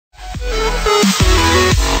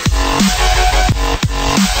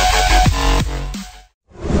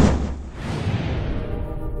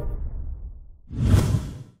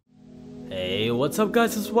What's up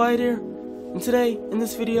guys, it's Wyatt here, and today, in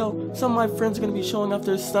this video, some of my friends are going to be showing off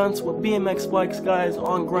their stunts with BMX bikes guys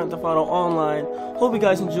on Grand Theft Auto Online. Hope you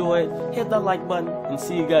guys enjoy it, hit that like button, and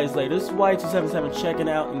see you guys later. This is Wyatt277 checking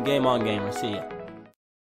out, and Game On Gamer, see ya.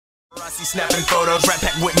 I see snapping photos, right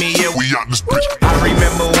back with me, yeah, we out this bitch. I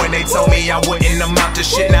remember when they told me I wouldn't amount to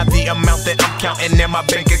shit. Now the amount that I'm counting in my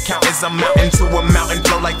bank account is a mountain to a mountain,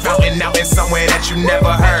 flow like fountain out in somewhere that you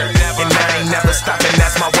never heard. And I ain't never stopping,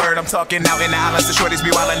 that's my word. I'm talking out in the islands, the shorties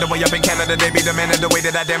be wildin' the way up in Canada. They be demanding the way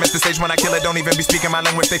that I damage the stage when I kill it. Don't even be speaking my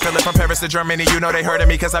language, they feel it from Paris to Germany. You know they heard of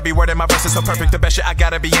me, cause I be wording my verses so perfect. The best shit I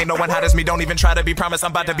gotta be, ain't no one hot as me. Don't even try to be promised,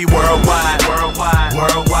 I'm about to be worldwide. Worldwide,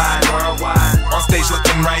 worldwide, worldwide. On stage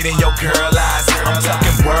looking right in your girl eyes. I'm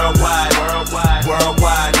talking worldwide, worldwide,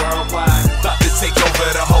 worldwide, worldwide. About to take over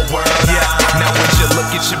the whole world. Yeah, now would you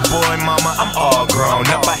look at your boy, mama? I'm all grown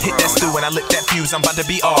up. I hit that stew and I lit that fuse. I'm about to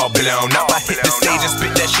be all blown up. I hit the stage and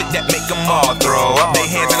spit that shit that make them all throw up their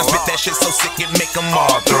hands, and I spit that shit so sick it make them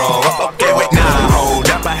all throw up. Okay, wait, now hold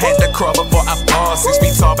up. I had to crawl before I fall. 6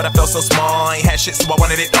 feet tall, but I felt so small. I ain't had shit, so I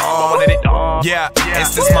wanted it all. Yeah, and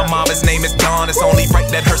since my mama's name is Dawn, it's only right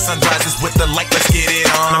that her sun rises with the light. Let's get it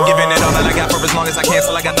on. I'm giving it all that I got for as long as I can,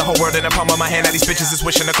 so I got the whole world in the palm of my hand. Now these bitches is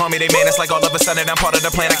wishing to call me they man. It's like all of a sudden I'm part of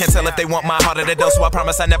the plan. I can't tell if they want my heart or the dough, so I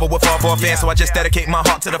promise I never would fall for a fan. So I just dedicate my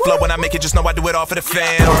heart to the flow. When I make it, just know I do it all for the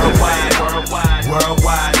fam. Worldwide, worldwide,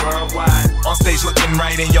 worldwide, worldwide. On stage looking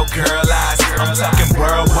right in your girl eyes. I'm talking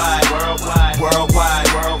worldwide, worldwide, worldwide,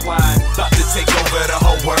 worldwide. About to take over the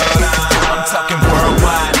whole world. I'm talking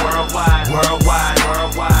worldwide, worldwide, worldwide,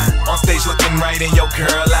 worldwide. On stage looking right in your girl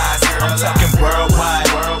eyes. I'm talking worldwide,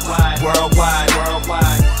 worldwide, worldwide,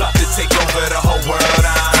 worldwide. About to take over the whole world.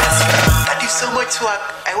 I do so much work,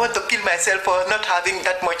 I want to kill myself for not having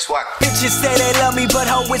that much work. Bitches say they love me, but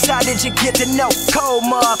how which side did you get to know? Cold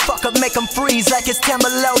motherfucker, make them freeze like it's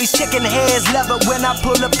Tamalo. These chicken heads love it when I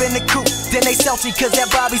pull up in the coupe. Then they salty cause that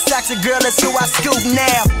Bobby Saxon girl is who I scoop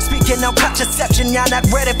now. Speaking on contraception, y'all not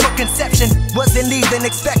ready for conception. Wasn't even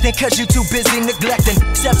expecting cause you too busy neglecting.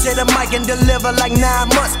 Step to the mic and deliver like 9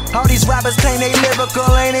 months. All these rappers claim they lyrical,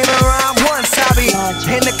 ain't even rhyme once. I be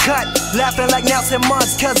in the cut, laughing like Nelson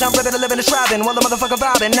Muntz, cause I'm living and striving while the motherfucker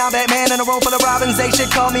vibing. Now Batman in a room full of robins. They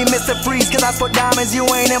should call me Mr. Freeze, cause I sport diamonds. You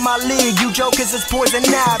ain't in my league, you jokers is poison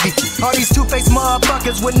ivy. All these two-faced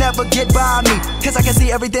motherfuckers would never get by me, cause I can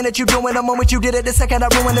see everything that you doing. The moment you did it, the second I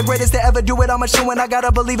ruined. The greatest to ever do it, I'm eschewing. I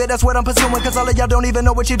gotta believe it, that's what I'm pursuing. Cause all of y'all don't even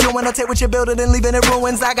know what you're doing. I take what you're building and leaving it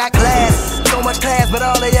ruins. I got class, so much class, but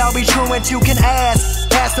all of y'all be truant. You can ask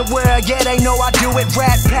the world, yeah, they know I do it.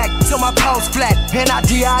 Rat pack, till my pulse flat, and I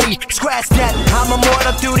D.I.E. scratch that. I'm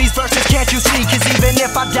immortal through these verses, can't you see? Cause even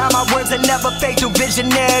if I die, my words will never fade through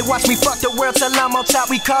visionary. Watch me fuck the world till I'm on top,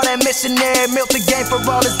 we call that missionary. Milk the game for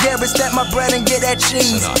all his dead, respect my bread and get that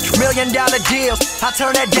cheese. $1 million deals, I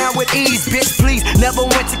turn that down with ease. Bitch, please, never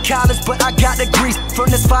went to college, but I got degrees. From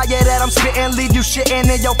this fire that I'm spitting, leave you shitting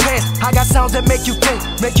in your pants. I got sounds that make you think,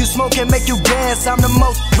 make you smoke and make you dance. I'm the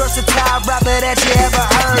most versatile rapper that you ever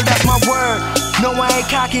heard, that's my word. No, I ain't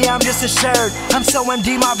cocky, I'm just assured. I'm so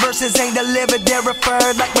MD, my verses ain't delivered, they're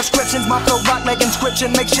referred like prescriptions. My flow rock like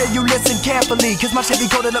inscription, make sure you listen carefully, cause my shit be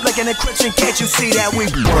coded up like an encryption. Can't you see that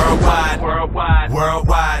we be worldwide, worldwide,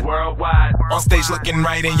 worldwide, worldwide. On stage looking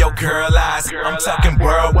right in your girl eyes. I'm talking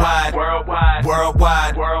worldwide, worldwide,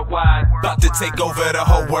 worldwide, worldwide. About to take over the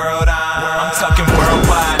whole world. I'm talking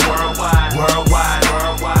worldwide, worldwide, worldwide,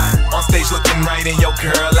 worldwide. On stage looking right in your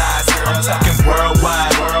girl eyes. I'm talking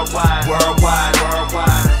worldwide, worldwide, worldwide,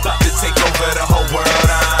 worldwide. About to take over the whole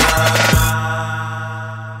world.